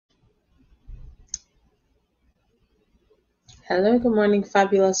Hello, good morning,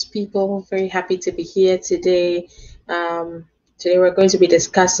 fabulous people. Very happy to be here today. Today we're going to be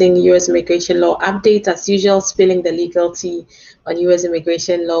discussing U.S. immigration law update, as usual, spilling the legal tea on U.S.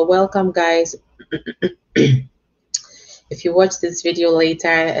 immigration law. Welcome, guys. If you watch this video later,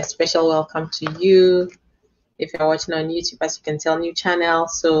 a special welcome to you. If you're watching on YouTube, as you can tell, new channel,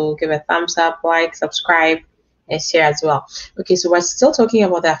 so give a thumbs up, like, subscribe, and share as well. Okay, so we're still talking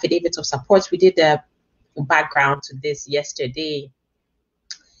about the affidavit of support. We did the background to this yesterday,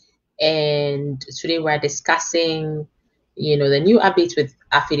 and today we're discussing the new updates with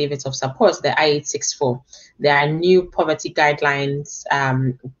affidavits of support, the I-864. There are new poverty guidelines,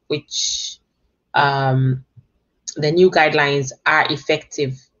 which the new guidelines are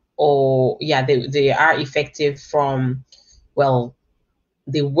effective, they are effective from, well,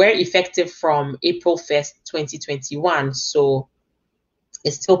 they were effective from April 1st, 2021. So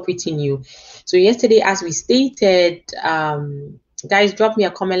it's still pretty new. So yesterday, as we stated, guys, drop me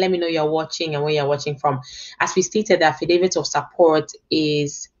a comment. Let me know you're watching and where you're watching from. As we stated, the affidavit of support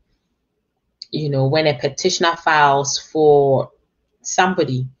is, when a petitioner files for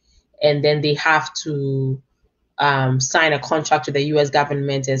somebody and then they have to sign a contract with the U.S.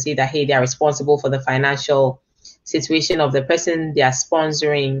 government and say that, hey, they are responsible for the financial situation of the person they are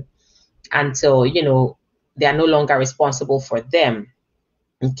sponsoring until, they are no longer responsible for them.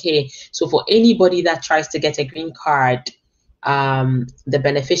 Okay, so for anybody that tries to get a green card, the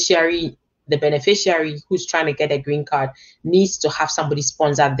beneficiary who's trying to get a green card needs to have somebody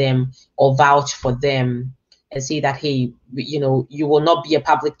sponsor them or vouch for them and say that, hey, you will not be a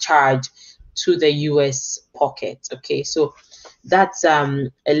public charge to the US pocket. Okay, so that's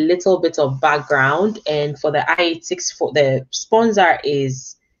a little bit of background. And for the I-864, the sponsor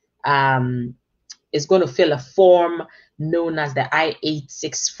is going to fill a form known as the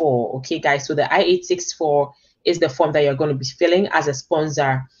I-864. Okay, guys, so the I-864 is the form that you're going to be filling as a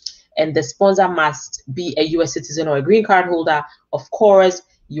sponsor, and the sponsor must be a U.S. citizen or a green card holder. Of course,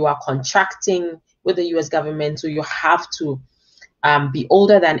 you are contracting with the U.S. government, so you have to be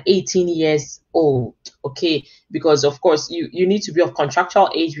older than 18 years old. Okay, because of course you need to be of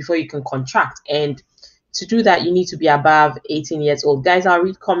contractual age before you can contract, and to do that you need to be above 18 years old. Guys, I'll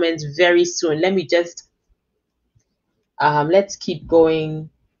read comments very soon. Let me just let's keep going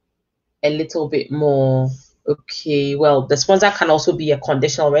a little bit more. Okay, well, the sponsor can also be a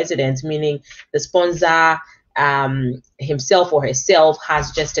conditional resident, meaning the sponsor himself or herself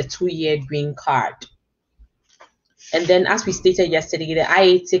has just a 2-year green card. And then, as we stated yesterday, the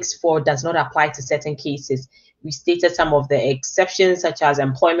I-864 does not apply to certain cases. We stated some of the exceptions, such as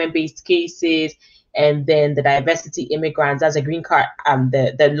employment-based cases, and then the diversity immigrants as a green card,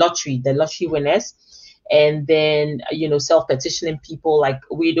 the lottery winners, and then self-petitioning people like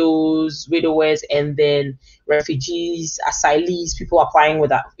widows, widowers, and then refugees, asylees, people applying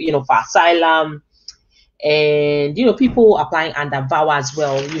with for asylum, and people applying under VAWA as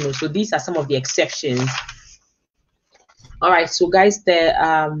well. So these are some of the exceptions. All right, so guys, the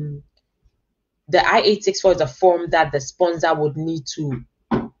I-864 is a form that the sponsor would need to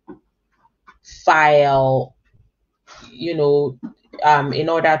file, in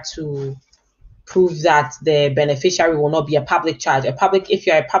order to prove that the beneficiary will not be a public charge. If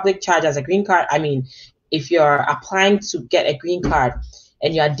you're a public charge as a green card, if you're applying to get a green card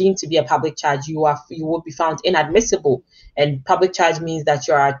and you are deemed to be a public charge, you will be found inadmissible. And public charge means that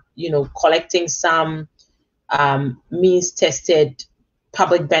you are, collecting some means tested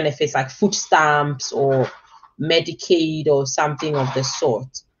public benefits like food stamps or Medicaid or something of the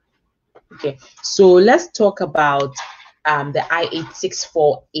sort. Okay, so let's talk about the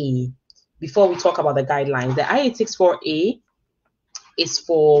I-864A before we talk about the guidelines. The I-864A is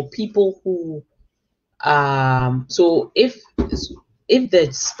for people who so if the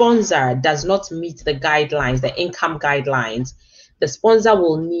sponsor does not meet the guidelines, the income guidelines, the sponsor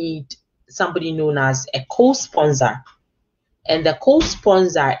will need somebody known as a co-sponsor. And the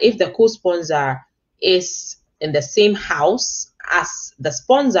co-sponsor, if the co-sponsor is in the same house as the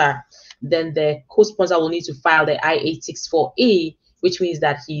sponsor, then the co-sponsor will need to file the I-864A, which means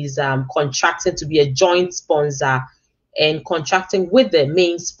that he's contracted to be a joint sponsor and contracting with the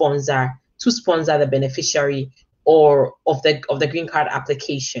main sponsor to sponsor the beneficiary or of the green card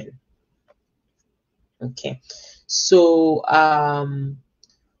application. Okay, so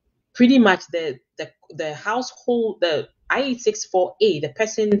pretty much the household, the I-864A, the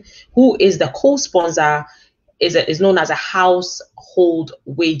person who is the co-sponsor is known as a household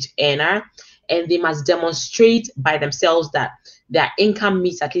wage earner, and they must demonstrate by themselves that their income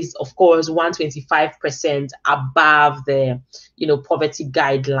meets at least, of course, 125% above the, poverty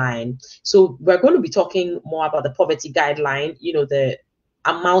guideline. So we're going to be talking more about the poverty guideline, the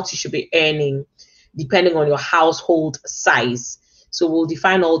amount you should be earning depending on your household size. So we'll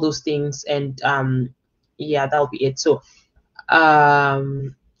define all those things, and yeah, that'll be it. So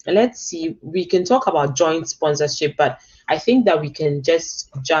let's see, we can talk about joint sponsorship, but I think that we can just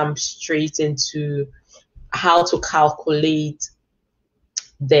jump straight into how to calculate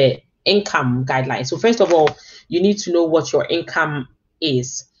the income guideline. So first of all, you need to know what your income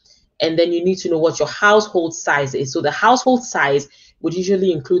is, and then you need to know what your household size is. So the household size would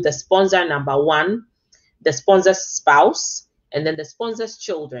usually include the sponsor number one, the sponsor's spouse, and then the sponsor's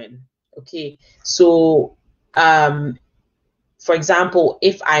children. Okay, so for example,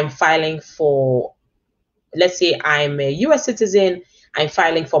 if I'm filing for, let's say I'm a U.S. citizen, I'm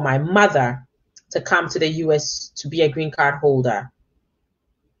filing for my mother to come to the U.S. to be a green card holder.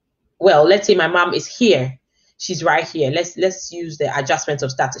 Well, let's say my mom is here. She's right here. Let's use the adjustment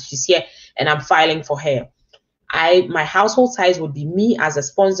of status. She's here and I'm filing for her. My household size would be me as a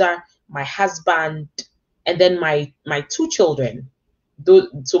sponsor, my husband, and then my two children.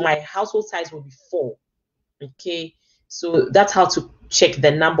 So my household size will be 4. Okay, so that's how to check the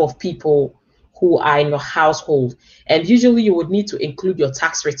number of people who are in your household. And usually you would need to include your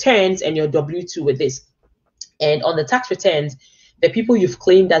tax returns and your W-2 with this. And on the tax returns, the people you've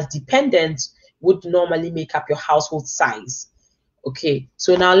claimed as dependents would normally make up your household size. Okay,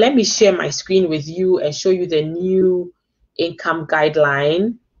 so now let me share my screen with you and show you the new income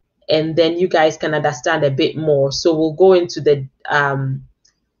guideline, and then you guys can understand a bit more. So we'll go into the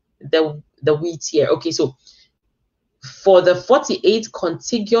weeds here. Okay, so for the 48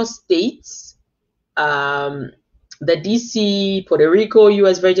 contiguous states, the DC, Puerto Rico,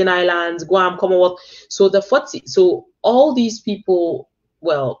 U.S. Virgin Islands, Guam, Commonwealth. So all these people,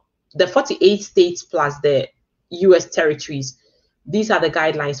 well, the 48 states plus the U.S. territories, these are the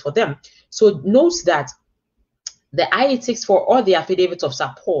guidelines for them. So note that the I-864 or the affidavit of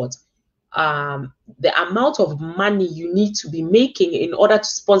support, the amount of money you need to be making in order to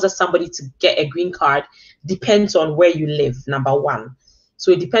sponsor somebody to get a green card depends on where you live, number one. So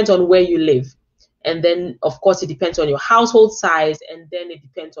it depends on where you live. And then, of course, it depends on your household size, and then it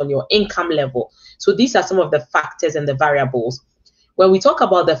depends on your income level. So these are some of the factors and the variables. When we talk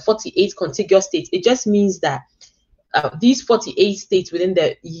about the 48 contiguous states, it just means that these 48 states within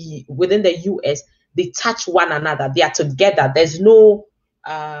the U.S., they touch one another. They are together. There's no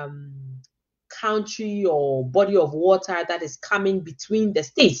country or body of water that is coming between the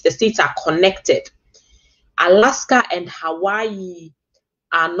states. The states are connected. Alaska and Hawaii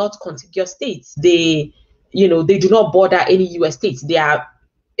are not contiguous states. They do not border any U.S. states. They are,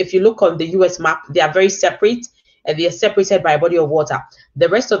 if you look on the U.S. map, they are very separate, and they are separated by a body of water. The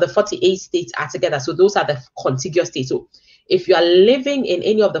rest of the 48 states are together. So those are the contiguous states. So if you are living in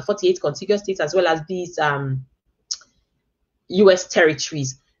any of the 48 contiguous states, as well as these U.S.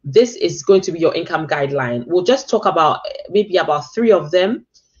 territories, this is going to be your income guideline. We'll just talk about maybe about 3 of them.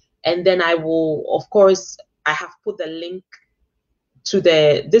 And then I will, of course, I have put the link to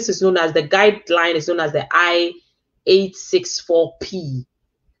this is known as the guideline, is known as the I-864P.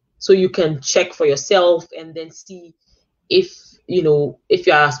 So you can check for yourself and then see if you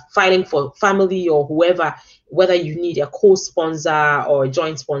are filing for family or whoever, whether you need a co-sponsor or a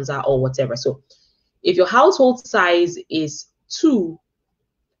joint sponsor or whatever. So if your household size is 2,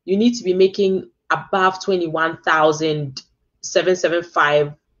 you need to be making above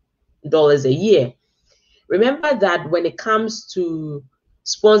 $21,775 a year. Remember that when it comes to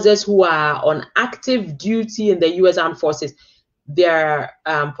sponsors who are on active duty in the U.S. Armed Forces, their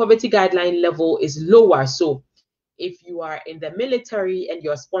poverty guideline level is lower. So if you are in the military and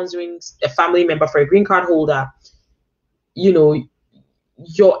you're sponsoring a family member for a green card holder, your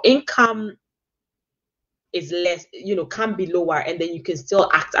income is less, can be lower, and then you can still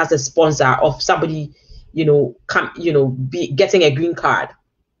act as a sponsor of somebody, be getting a green card.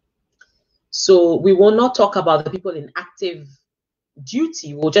 So we will not talk about the people in active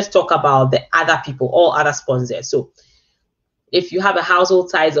duty. We'll just talk about the other people, all other sponsors. So if you have a household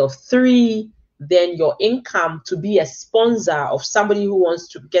size of 3, then your income to be a sponsor of somebody who wants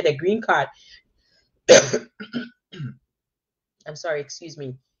to get a green card, I'm sorry, excuse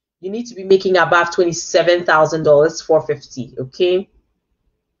me, you need to be making above $27,450, okay?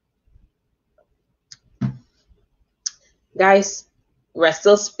 Guys, we're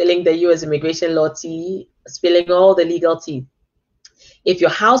still spilling the U.S. immigration law tea, spilling all the legal tea. If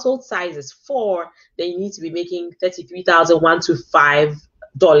your household size is 4, then you need to be making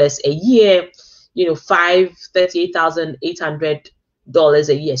 $33,125 a year. $38,800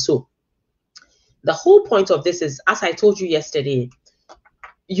 a year. So the whole point of this is, as I told you yesterday,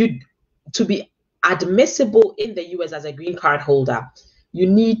 to be admissible in the US as a green card holder, you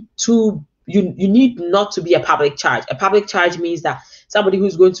need not to be a public charge. A public charge means that somebody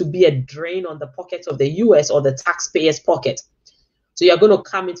who's going to be a drain on the pockets of the US or the taxpayer's pocket. So you're going to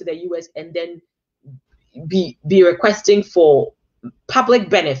come into the US and then be requesting for public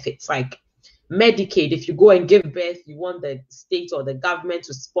benefits like Medicaid. If you go and give birth, you want the state or the government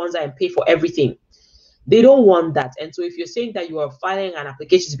to sponsor and pay for everything. They don't want that. And so if you're saying that you are filing an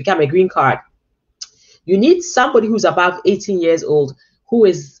application to become a green card, you need somebody who's above 18 years old, who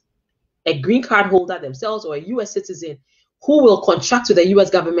is a green card holder themselves or a US citizen, who will contract with the US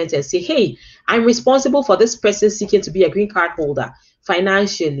government and say, hey, I'm responsible for this person seeking to be a green card holder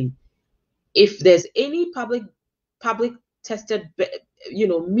financially. If there's any public tested,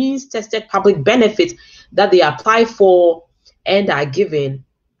 means tested public benefit that they apply for and are given,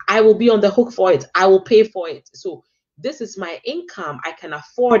 I will be on the hook for it. I will pay for it. So this is my income. I can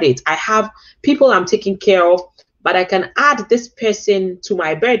afford it. I have people I'm taking care of, but I can add this person to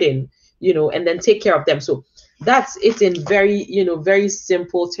my burden, and then take care of them. So that's it in very, very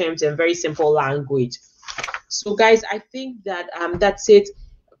simple terms and very simple language. So guys, I think that that's it.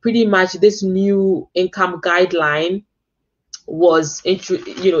 Pretty much this new income guideline was,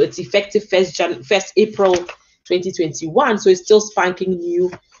 it's effective 1st April 2021. So it's still spanking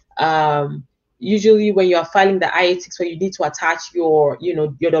new. Usually when you are filing the I-86, where you need to attach your,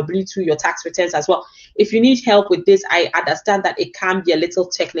 your W-2, your tax returns as well. If you need help with this, I understand that it can be a little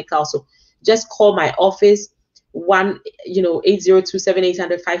technical. So just call my office,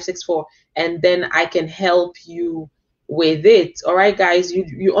 1-802-7800-564, and then I can help you with it. All right, guys,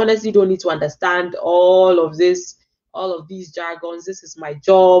 you honestly don't need to understand all of these jargons. This is my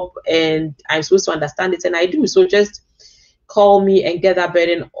job and I'm supposed to understand it, and I do. So just call me and get that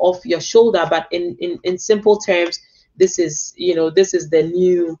burden off your shoulder. But in simple terms, this is the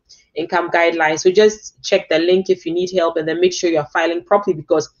new income guideline. So just check the link if you need help, and then make sure you're filing properly,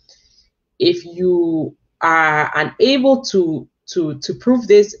 because if you are unable to prove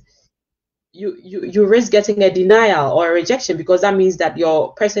this, you risk getting a denial or a rejection, because that means that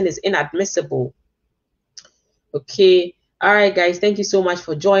your person is inadmissible. Okay. All right, guys, thank you so much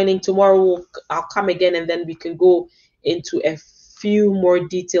for joining. Tomorrow I'll come again, and then we can go into a few more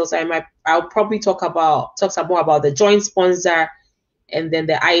details. I'll probably talk some more about the joint sponsor, and then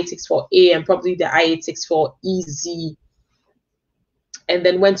the I-864A, and probably the I-864EZ, and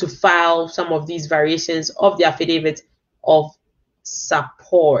then when to file some of these variations of the affidavit of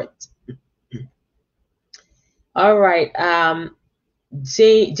support. All right.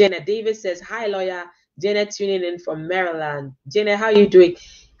 Jenna Davis says, hi, lawyer. Jenna tuning in from Maryland. Jenna, how are you doing?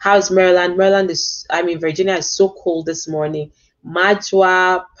 How's Maryland? Virginia is so cold this morning.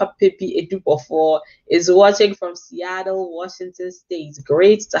 Majwa Papipi Edupofo is watching from Seattle, Washington State.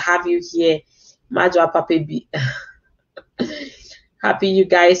 Great to have you here, Majwa Papipi. Happy you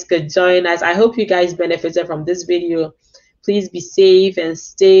guys could join us. I hope you guys benefited from this video. Please be safe and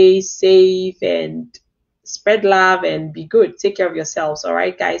stay safe and spread love and be good. Take care of yourselves. All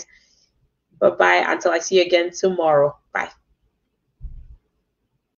right, guys. Bye-bye until I see you again tomorrow. Bye.